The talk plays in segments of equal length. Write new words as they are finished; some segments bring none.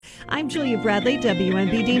I'm Julia Bradley,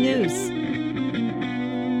 WMBD News.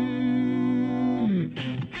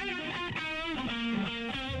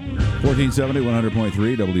 $1470,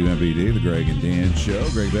 100.3 WMBD, the Greg and Dan Show.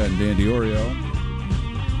 Greg Batt and Dan Diorio.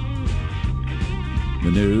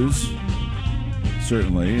 The news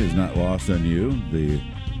certainly is not lost on you. The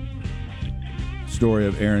story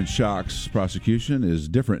of Aaron Schock's prosecution is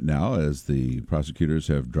different now as the prosecutors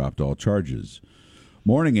have dropped all charges.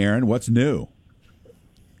 Morning, Aaron. What's new?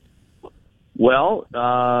 Well,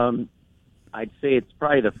 I'd say it's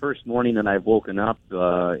probably the first morning that I've woken up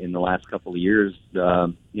in the last couple of years,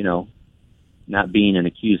 not being an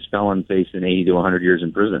accused felon facing 80 to 100 years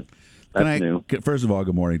in prison. That's new. First of all,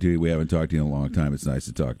 good morning to you. We haven't talked to you in a long time. It's nice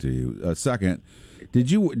to talk to you. Second,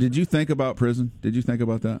 did you think about prison? Did you think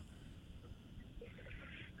about that?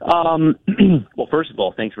 Well, first of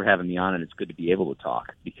all, thanks for having me on, and it's good to be able to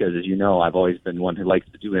talk because, as you know, I've always been one who likes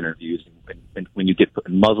to do interviews. And when you get a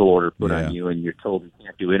muzzle order put on you and you're told you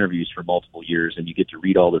can't do interviews for multiple years and you get to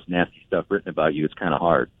read all this nasty stuff written about you, it's kind of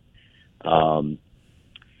hard.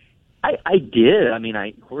 I did. I mean,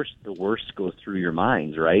 of course, the worst goes through your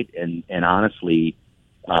minds, right? And honestly,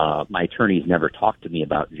 my attorneys never talked to me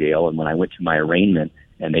about jail. And when I went to my arraignment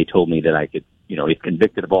and they told me that I could, if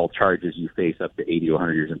convicted of all charges, you face up to 80 to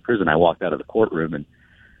 100 years in prison, I walked out of the courtroom and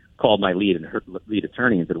called my lead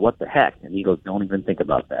attorney and said, "What the heck?" And he goes, "Don't even think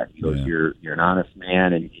about that." He goes, "You're an honest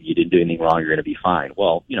man and you didn't do anything wrong. You're going to be fine."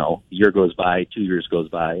 Well, a year goes by, 2 years goes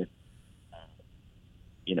by.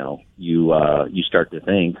 You start to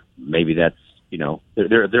think maybe that's,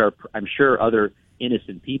 there are, I'm sure, other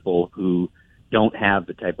innocent people who don't have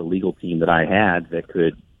the type of legal team that I had that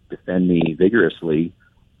could defend me vigorously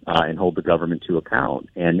and hold the government to account.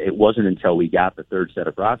 And it wasn't until we got the third set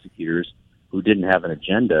of prosecutors who didn't have an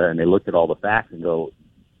agenda and they looked at all the facts and go,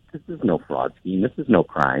 "This is no fraud scheme. This is no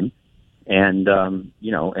crime." And,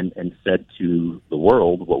 and said to the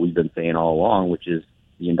world what we've been saying all along, which is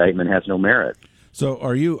the indictment has no merit. So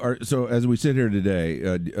so as we sit here today,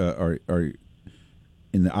 are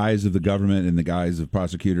in the eyes of the government, in the eyes of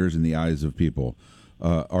prosecutors, in the eyes of people,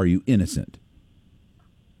 are you innocent?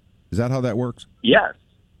 Is that how that works? Yes.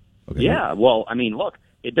 Okay. Yeah. Well, I mean, look,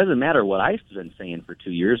 it doesn't matter what I've been saying for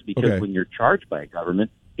 2 years because when you're charged by a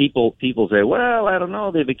government, people say, "Well, I don't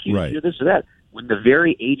know, they've accused you of this or that." When the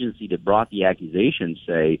very agency that brought the accusation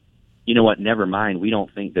say, "You know what? Never mind. We don't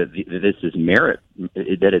think that this is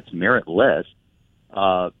that it's meritless."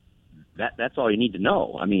 That's all you need to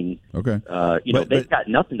know. I mean, they've got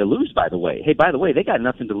nothing to lose, by the way. Hey, by the way, they got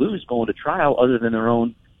nothing to lose going to trial other than their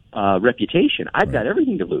own reputation. I've got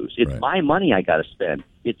everything to lose. It's my money I got to spend.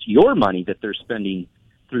 It's your money that they're spending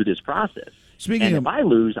through this process. If I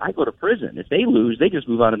lose, I go to prison. If they lose, they just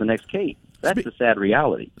move on to the next case. That's the sad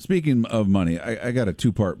reality. Speaking of money, I got a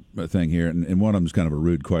two-part thing here, and one of them is kind of a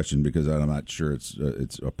rude question because I'm not sure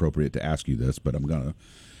it's appropriate to ask you this, but I'm going to.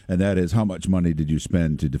 And that is, how much money did you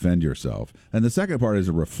spend to defend yourself? And the second part is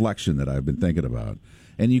a reflection that I've been thinking about.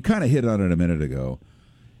 And you kind of hit on it a minute ago.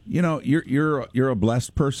 You're a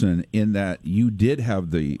blessed person in that you did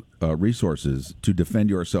have the resources to defend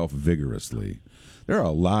yourself vigorously. There are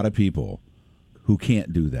a lot of people who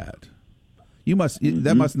can't do that.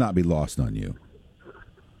 That must not be lost on you.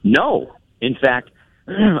 No. In fact,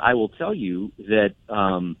 I will tell you that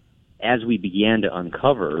as we began to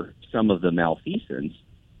uncover some of the malfeasance,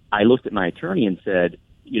 I looked at my attorney and said,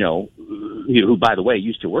 who, by the way,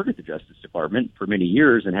 used to work at the Justice Department for many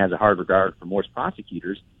years and has a hard regard for most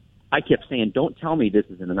prosecutors. I kept saying, "Don't tell me this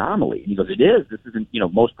is an anomaly." And he goes, "It is. This isn't,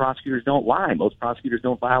 most prosecutors don't lie. Most prosecutors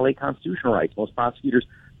don't violate constitutional rights. Most prosecutors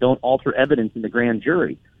don't alter evidence in the grand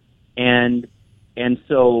jury." And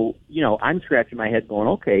so, I'm scratching my head going,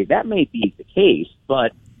 okay, that may be the case,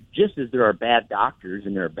 but just as there are bad doctors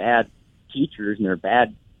and there are bad teachers and there are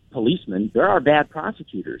bad policemen, there are bad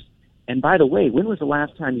prosecutors. And by the way, when was the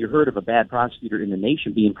last time you heard of a bad prosecutor in the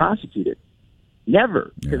nation being prosecuted?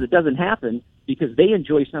 Never, because it doesn't happen because they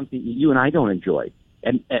enjoy something that you and I don't enjoy,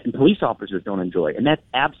 and police officers don't enjoy, and that's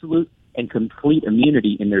absolute and complete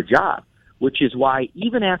immunity in their job, which is why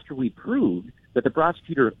even after we proved that the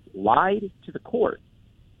prosecutor lied to the court,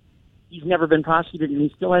 he's never been prosecuted and he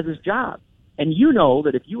still has his job. And you know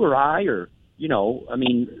that if you or I or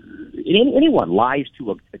anyone lies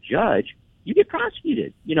to a judge, you get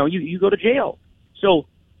prosecuted. You go to jail. So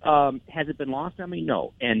has it been lost on me?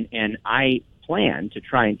 No. And I plan to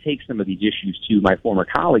try and take some of these issues to my former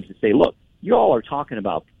colleagues and say, look, you all are talking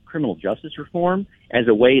about criminal justice reform as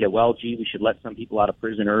a way to, we should let some people out of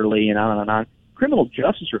prison early and on and on. Criminal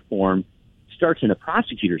justice reform starts in a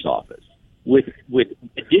prosecutor's office with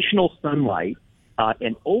additional sunlight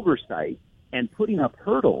and oversight and putting up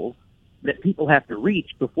hurdles that people have to reach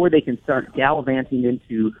before they can start gallivanting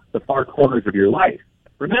into the far corners of your life.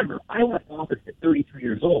 Remember, I left office at 33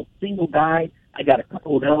 years old, single guy. I got a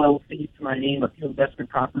couple of LLCs to my name, a few investment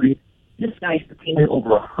properties. This guy subpoenaed over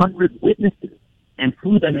 100 witnesses and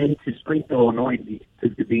flew them into Springfield, Illinois to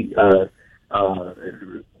be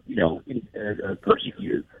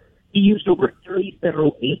persecuted. He used over 30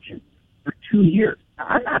 federal agents for 2 years. Now,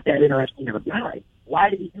 I'm not that interesting of a guy.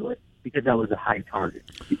 Why did he do it? Because I was a high target.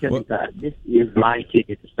 Because he thought, this is my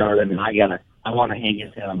ticket to stardom, and I want to hang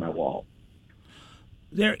his head on my wall.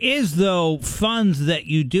 There is, though, funds that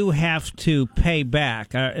you do have to pay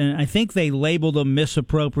back. And I think they label them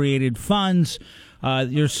misappropriated funds.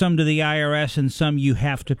 There's some to the IRS and some you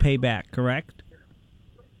have to pay back, correct?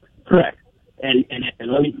 Correct. And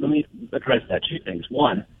let me address that. Two things.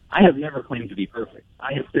 One, I have never claimed to be perfect.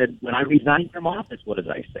 I have said, when I resigned from office, what did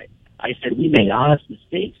I say? I said, we made honest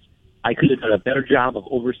mistakes. I could have done a better job of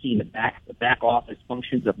overseeing the back office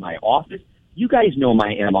functions of my office. You guys know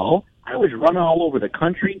my MO. I was running all over the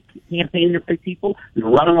country, campaigning for people,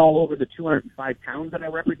 running all over the 205 towns that I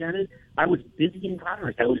represented. I was busy in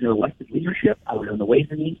Congress. I was in elected leadership. I was on the Ways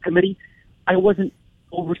and Means Committee. I wasn't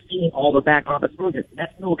overseeing all the back office functions.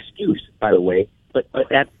 That's no excuse, by the way, but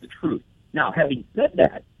that's the truth. Now, having said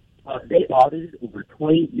that, they audited over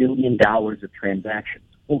 $20 million of transactions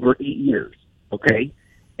over 8 years, okay?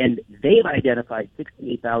 And they've identified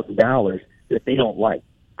 $68,000 that they don't like.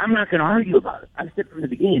 I'm not going to argue about it. I've said from the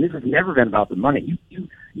beginning, this has never been about the money.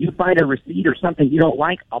 You find a receipt or something you don't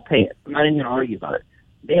like, I'll pay it. I'm not even going to argue about it.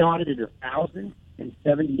 They audited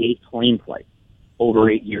 1,078 claim plates over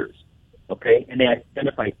 8 years, okay? And they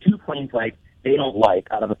identified 2 claim plates they don't like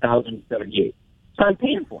out of 1,078. So I'm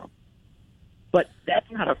paying for them. But that's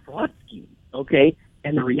not a fraud scheme, okay?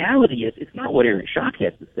 And the reality is, it's not what Aaron Schock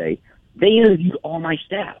has to say. They interviewed all my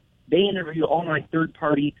staff. They interviewed all my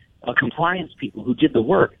third-party compliance people who did the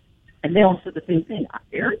work, and they all said the same thing.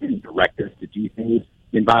 Aaron didn't direct us to do things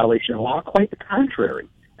in violation of law. Quite the contrary.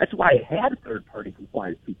 That's why I had third-party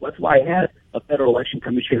compliance people. That's why I had a Federal Election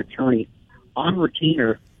Commission attorney on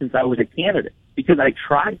retainer since I was a candidate, because I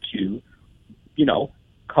tried to,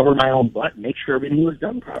 cover my own butt and make sure everything was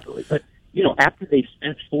done properly. But, after they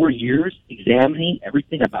spent 4 years examining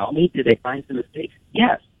everything about me, did they find some mistakes?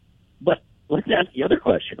 Yes. But let's ask the other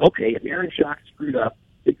question. Okay, if Aaron Schock screwed up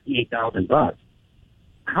 $68,000,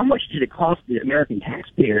 how much did it cost the American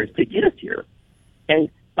taxpayers to get us here? And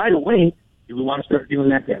by the way, do we want to start doing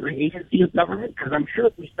that to every agency of government? Because I'm sure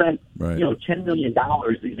if we spent, $10 million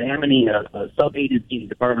examining a sub-agency in the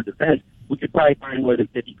Department of Defense, we could probably find more than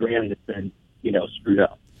 $50,000 that's been, screwed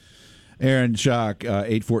up. Aaron Schock,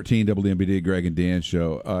 814 WMBD, Greg and Dan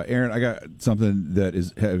show. Aaron, I got something that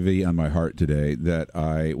is heavy on my heart today that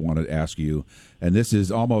I wanted to ask you, and this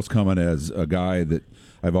is almost coming as a guy that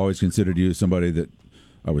I've always considered you somebody that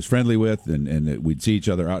I was friendly with, and that we'd see each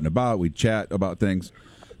other out and about, we'd chat about things.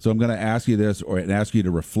 So I'm going to ask you this, and ask you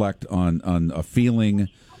to reflect on a feeling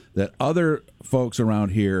that other folks around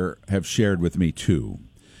here have shared with me too,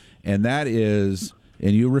 and that is...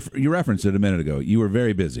 And you referenced it a minute ago. You were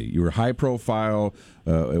very busy. You were high profile.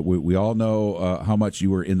 We all know how much you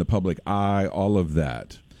were in the public eye, all of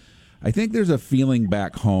that. I think there's a feeling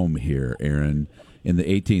back home here, Aaron, in the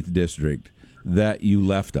 18th District, that you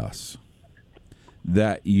left us,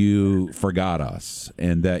 that you forgot us,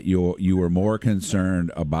 and that you were more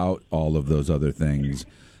concerned about all of those other things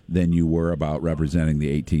than you were about representing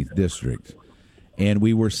the 18th District. And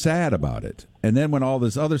we were sad about it. And then when all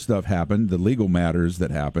this other stuff happened, the legal matters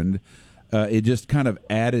that happened, it just kind of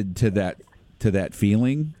added to that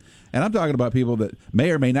feeling. And I'm talking about people that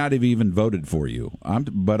may or may not have even voted for you.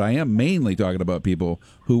 But I am mainly talking about people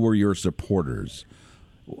who were your supporters.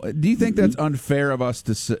 Do you think that's unfair of us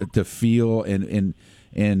to feel? And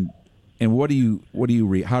how do you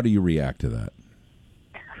react to that?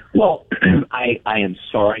 Well, I am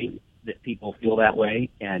sorry that people feel that way,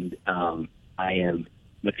 and I am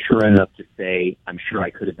mature enough to say I'm sure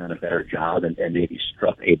I could have done a better job and maybe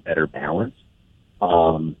struck a better balance.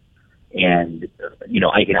 I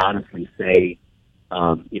can honestly say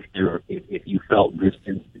if you felt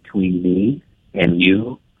distance between me and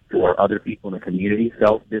you, or other people in the community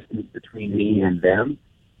felt distance between me and them,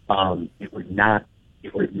 it was not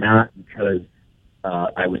because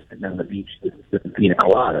I was sitting on the beach sipping pina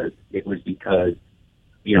coladas. It was because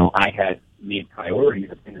I had made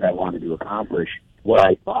priorities of things I wanted to accomplish, what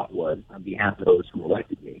I thought was on behalf of those who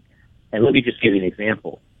elected me. And let me just give you an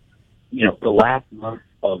example. The last month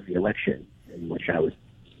of the election, in which I was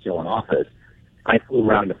still in office, I flew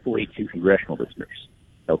around to 42 congressional districts,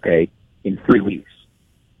 in 3 weeks,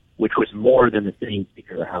 which was more than the sitting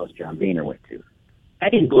Speaker of the House, John Boehner, went to. I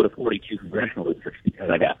didn't go to 42 congressional districts because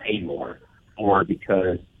I got paid more or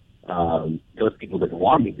because those people didn't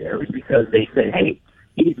want me there. It was because they said, hey,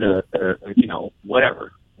 he's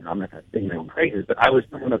whatever. I'm not going to sing my own praises, but I was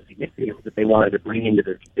someone of significance that they wanted to bring into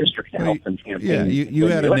their district to help them campaign. Yeah, you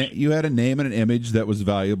had a name and an image that was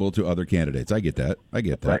valuable to other candidates. I get that.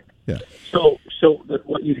 Right. Yeah. So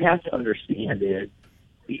what you have to understand is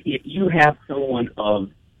if you have someone of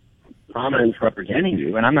prominence representing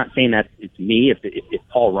you, and I'm not saying that it's me, if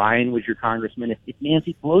Paul Ryan was your congressman, if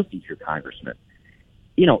Nancy Pelosi's your congressman,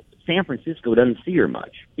 San Francisco doesn't see her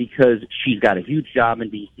much because she's got a huge job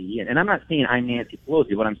in D.C. And I'm not saying I'm Nancy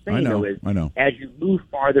Pelosi. What I'm saying, though, is as you move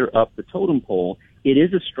farther up the totem pole, it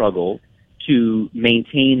is a struggle to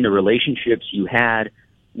maintain the relationships you had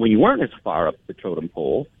when you weren't as far up the totem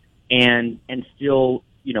pole and still,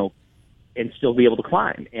 and still be able to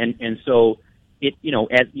climb. And so as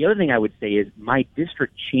the other thing I would say is my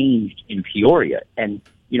district changed in Peoria. And,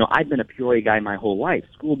 I've been a Peoria guy my whole life,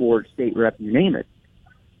 school board, state rep, you name it.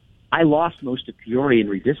 I lost most of Peoria in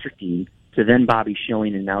redistricting to then Bobby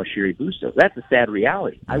Schilling and now Sherry Busto. That's a sad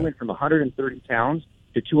reality. I went from 130 towns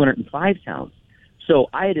to 205 towns. So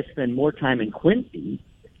I had to spend more time in Quincy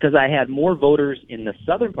because I had more voters in the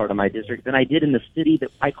southern part of my district than I did in the city that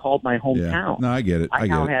I called my hometown. Yeah. No, I get it. I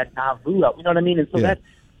now had Nauvoo out. You know what I mean? And so that,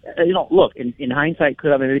 look, in hindsight,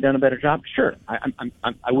 could I have maybe done a better job? Sure.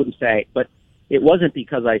 I wouldn't say, but it wasn't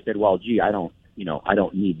because I said, well, gee, I don't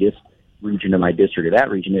need this region of my district or that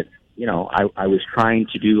region. I was trying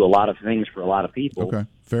to do a lot of things for a lot of people. Okay,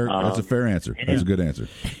 fair. That's a fair answer. That's a good answer.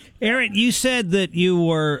 Aaron, you said that you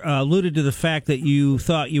were alluded to the fact that you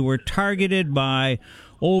thought you were targeted by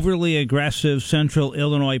overly aggressive Central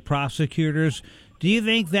Illinois prosecutors. Do you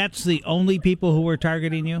think that's the only people who were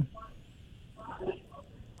targeting you?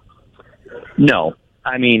 No.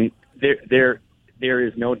 I mean, there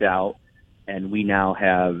is no doubt, and we now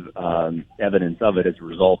have evidence of it as a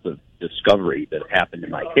result of discovery that happened in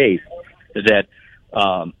my case, that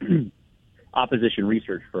opposition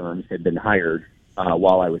research firms had been hired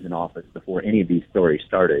while I was in office before any of these stories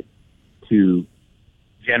started to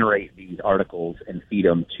generate these articles and feed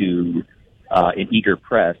them to an eager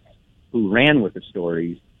press who ran with the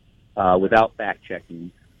stories without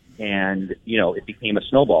fact-checking, and, it became a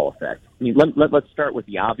snowball effect. I mean, let's start with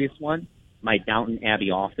the obvious one. My Downton Abbey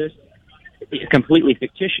office is completely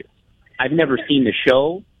fictitious. I've never seen the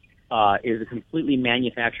show. It is a completely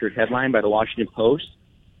manufactured headline by the Washington Post.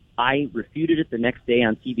 I refuted it the next day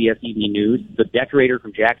on CBS Evening News. The decorator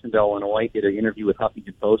from Jacksonville, Illinois, did an interview with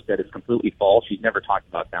Huffington Post that is completely false. She's never talked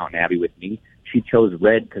about Downton Abbey with me. She chose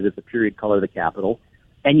red because it's the period color of the Capitol.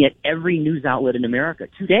 And yet every news outlet in America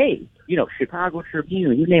today, Chicago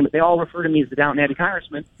Tribune, you name it, they all refer to me as the Downton Abbey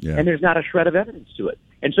congressman, and there's not a shred of evidence to it.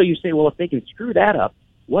 And so you say, well, if they can screw that up,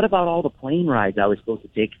 what about all the plane rides I was supposed to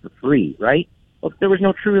take for free, right? Well, there was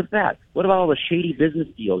no truth to that. What about all the shady business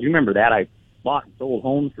deals? You remember that? I bought and sold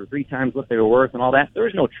homes for 3 times what they were worth and all that. There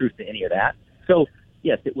was no truth to any of that. So,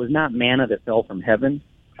 yes, it was not manna that fell from heaven.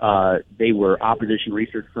 They were opposition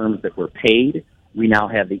research firms that were paid. We now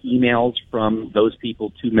have the emails from those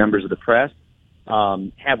people to members of the press.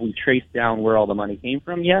 Have we traced down where all the money came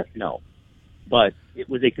from yet? No. But it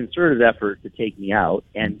was a concerted effort to take me out,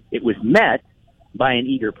 and it was met by an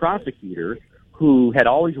eager prosecutor who had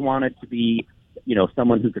always wanted to be,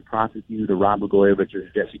 someone who could prosecute a Rod Blagojevich or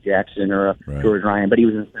Jesse Jackson or a George Ryan, but he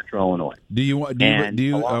was in Central Illinois. Do you want to know?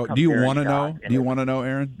 Do you want to know,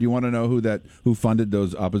 Aaron? Do you want to know who funded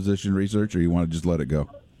those opposition research, or you want to just let it go?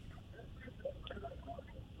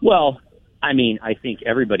 Well, I mean, I think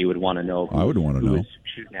everybody would want to know. I would want to know. Who was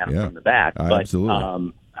shooting at him from the back, but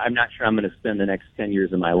absolutely. I'm not sure I'm going to spend the next 10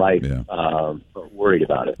 years of my life worried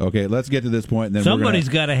about it. Okay, let's get to this point. And then somebody's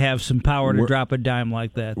got to have some power to drop a dime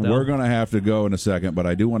like that, though. We're going to have to go in a second, but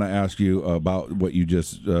I do want to ask you about what you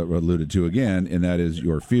just alluded to again, and that is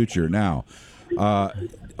your future. Now,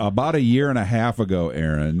 about a year and a half ago,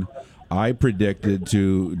 Aaron, I predicted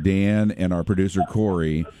to Dan and our producer,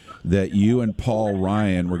 Corey, that you and Paul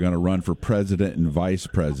Ryan were going to run for president and vice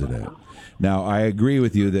president. Now, I agree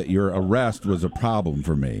with you that your arrest was a problem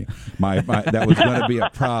for me. That was going to be a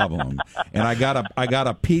problem, and I got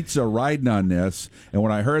a pizza riding on this. And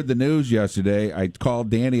when I heard the news yesterday, I called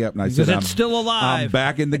Danny up and I said, "I'm still alive. I'm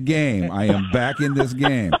back in the game. I am back in this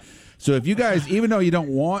game." So if you guys, even though you don't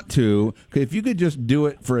want to, if you could just do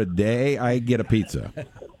it for a day, I get a pizza.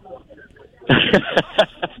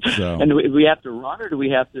 So, and do we have to run, or do we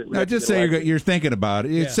have to? No, just say you're thinking about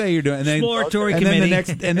it. Say you're doing, and then exploratory and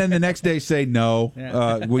committee. then the next day say no.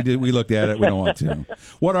 We looked at it. We don't want to.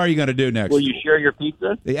 What are you going to do next? Will you share your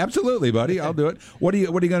pizza? Yeah, absolutely, buddy. I'll do it. What are you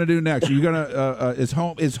going to do next? Are you going to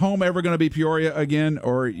is home ever going to be Peoria again,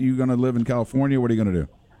 or are you going to live in California? What are you going to do?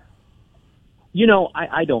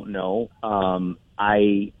 I don't know.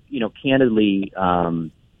 Candidly,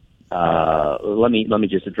 let me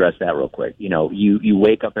just address that real quick. You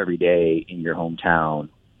wake up every day in your hometown,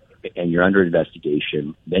 and you're under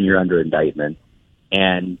investigation. Then you're under indictment,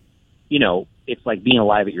 and it's like being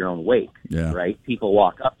alive at your own wake. Yeah. Right? People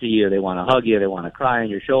walk up to you, they want to hug you, they want to cry on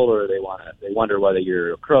your shoulder, they wonder whether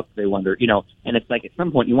you're a crook, they wonder, and it's like at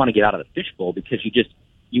some point you want to get out of the fishbowl because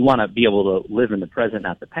you want to be able to live in the present,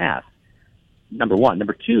 not the past. Number one.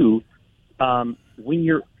 Number two, when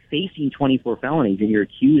you're facing 24 felonies and you're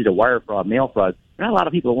accused of wire fraud, mail fraud, not a lot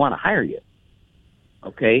of people want to hire you.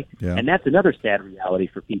 Okay? Yeah. And that's another sad reality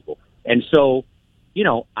for people. And so,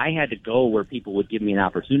 I had to go where people would give me an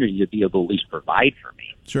opportunity to be able to at least provide for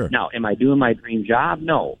me. Sure. Now, am I doing my dream job?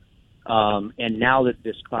 No. And now that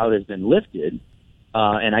this cloud has been lifted,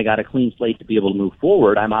 and I got a clean slate to be able to move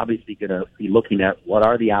forward, I'm obviously going to be looking at what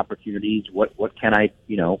are the opportunities, what can I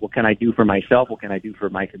do for myself, what can I do for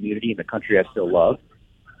my community and the country I still love.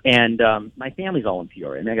 And my family's all in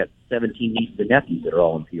Peoria, and I got 17 nieces and nephews that are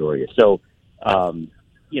all in Peoria. So,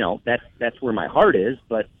 that's where my heart is.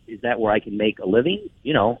 But is that where I can make a living?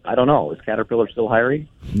 I don't know. Is Caterpillar still hiring?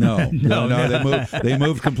 No. They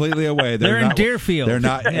moved completely away. They're in Deerfield. They're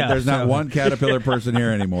not. There's not one Caterpillar person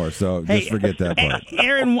here anymore. So just forget that part.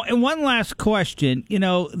 Aaron, one last question.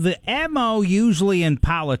 The MO usually in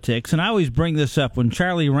politics, and I always bring this up when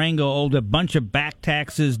Charlie Rango owed a bunch of back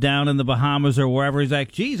taxes down in the Bahamas or wherever. He's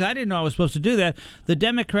like, geez, I didn't know I was supposed to do that. The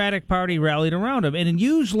Democratic Party rallied around him. And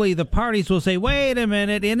usually the parties will say, wait a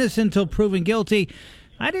minute, innocent until proven guilty.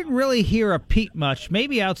 I didn't really hear a peep much,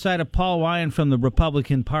 maybe outside of Paul Ryan from the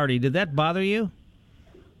Republican Party. Did that bother you?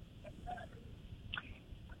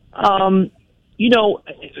 Two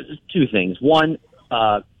things. One,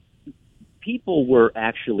 people were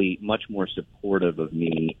actually much more supportive of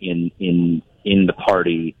me in the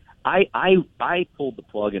party. I pulled the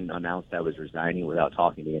plug and announced I was resigning without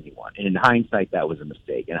talking to anyone. And in hindsight, that was a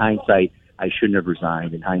mistake. In hindsight, I shouldn't have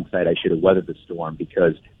resigned. In hindsight, I should have weathered the storm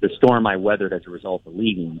because the storm I weathered as a result of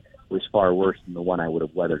leaving was far worse than the one I would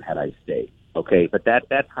have weathered had I stayed. Okay, but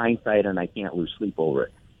that's hindsight, and I can't lose sleep over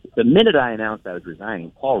it. The minute I announced I was resigning,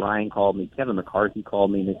 Paul Ryan called me, Kevin McCarthy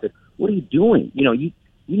called me, and they said, "What are you doing? You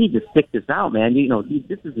need to stick this out, man.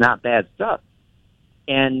 This is not bad stuff."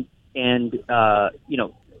 And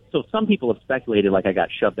so some people have speculated like I got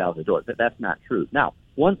shoved out the door. That's not true. Now,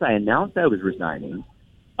 once I announced I was resigning,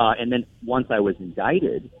 and then once I was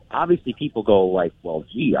indicted, obviously people go like, well,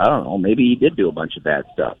 gee, I don't know, maybe he did do a bunch of bad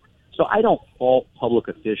stuff. So I don't fault public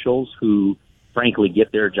officials who, frankly,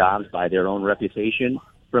 get their jobs by their own reputation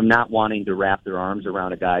from not wanting to wrap their arms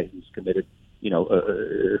around a guy who's committed,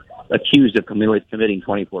 accused of committing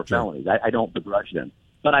 24 felonies. I don't begrudge them.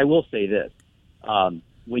 But I will say this.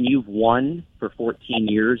 When you've won for 14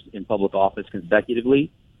 years in public office consecutively,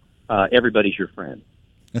 everybody's your friend.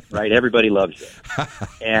 Right, everybody loves you,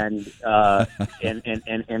 and I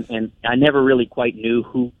never really quite knew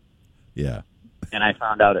who. Yeah, and I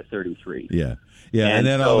found out at 33. Yeah, and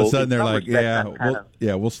then all of a sudden they're like,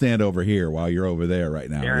 we'll stand over here while you're over there right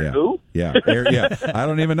now. Aaron who? Yeah, I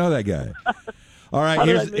don't even know that guy. All right, how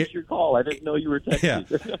did I miss your call? I didn't know you were texting.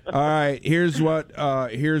 Yeah. All right, here's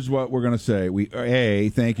what we're gonna say. A,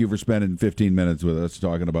 thank you for spending 15 minutes with us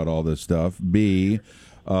talking about all this stuff. B,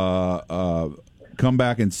 come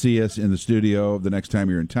back and see us in the studio the next time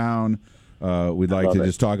you're in town. We'd like to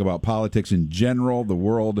just talk about politics in general. The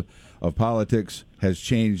world of politics has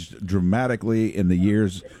changed dramatically in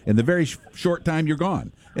the very short time you're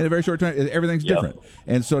gone. In a very short time, everything's different.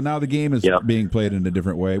 And so now the game is being played in a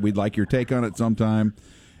different way. We'd like your take on it sometime.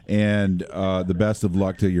 And the best of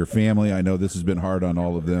luck to your family. I know this has been hard on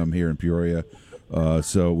all of them here in Peoria.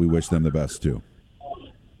 So we wish them the best, too.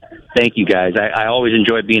 Thank you, guys. I always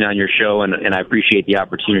enjoy being on your show, and I appreciate the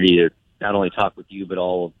opportunity to not only talk with you, but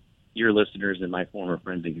all of your listeners and my former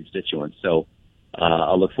friends and constituents. So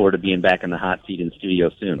I'll look forward to being back in the hot seat in the studio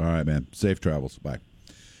soon. All right, man. Safe travels. Bye.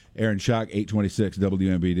 Aaron Schock, 826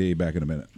 WMBD. Back in a minute.